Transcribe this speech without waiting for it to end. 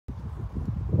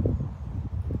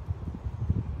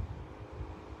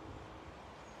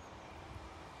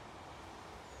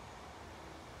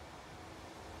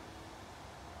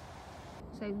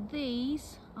So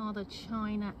these are the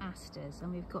China Asters,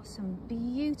 and we've got some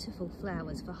beautiful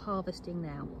flowers for harvesting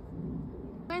now.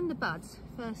 When the buds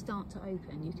first start to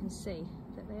open, you can see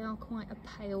that they are quite a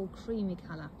pale creamy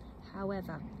colour.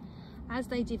 However, as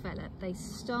they develop, they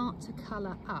start to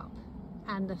colour up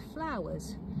and the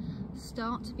flowers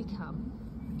start to become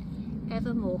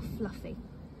ever more fluffy.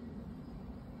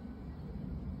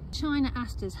 China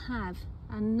Asters have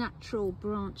a natural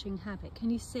branching habit.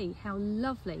 Can you see how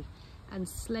lovely and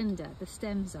slender the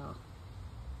stems are?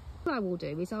 What I will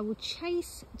do is I will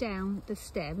chase down the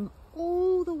stem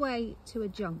all the way to a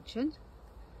junction.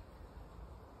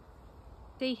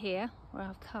 See here where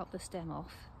I've cut the stem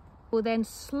off. Will then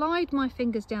slide my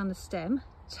fingers down the stem,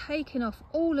 taking off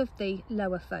all of the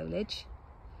lower foliage,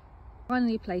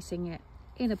 finally placing it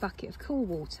in a bucket of cool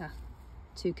water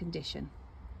to condition.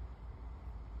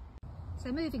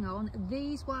 So moving on,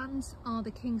 these ones are the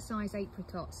king size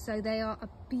apricots. So they are a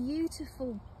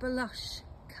beautiful blush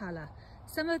colour.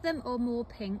 Some of them are more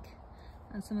pink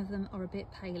and some of them are a bit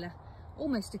paler,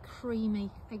 almost a creamy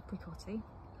apricot-y.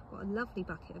 I've got a lovely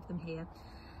bucket of them here.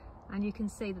 And you can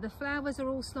see that the flowers are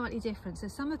all slightly different. So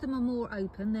some of them are more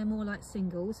open, they're more like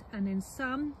singles, and then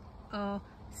some are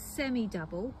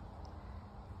semi-double.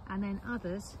 And then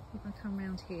others, if I come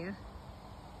round here,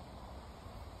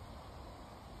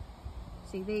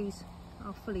 see these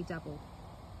are fully double.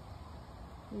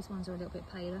 These ones are a little bit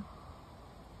paler.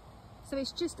 So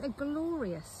it's just a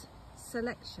glorious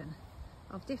selection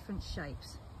of different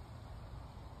shapes,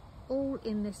 all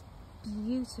in this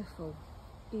beautiful,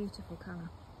 beautiful colour.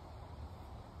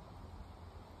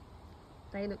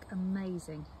 They look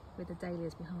amazing with the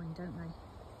dahlias behind, don't they?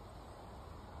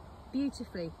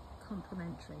 Beautifully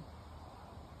complementary.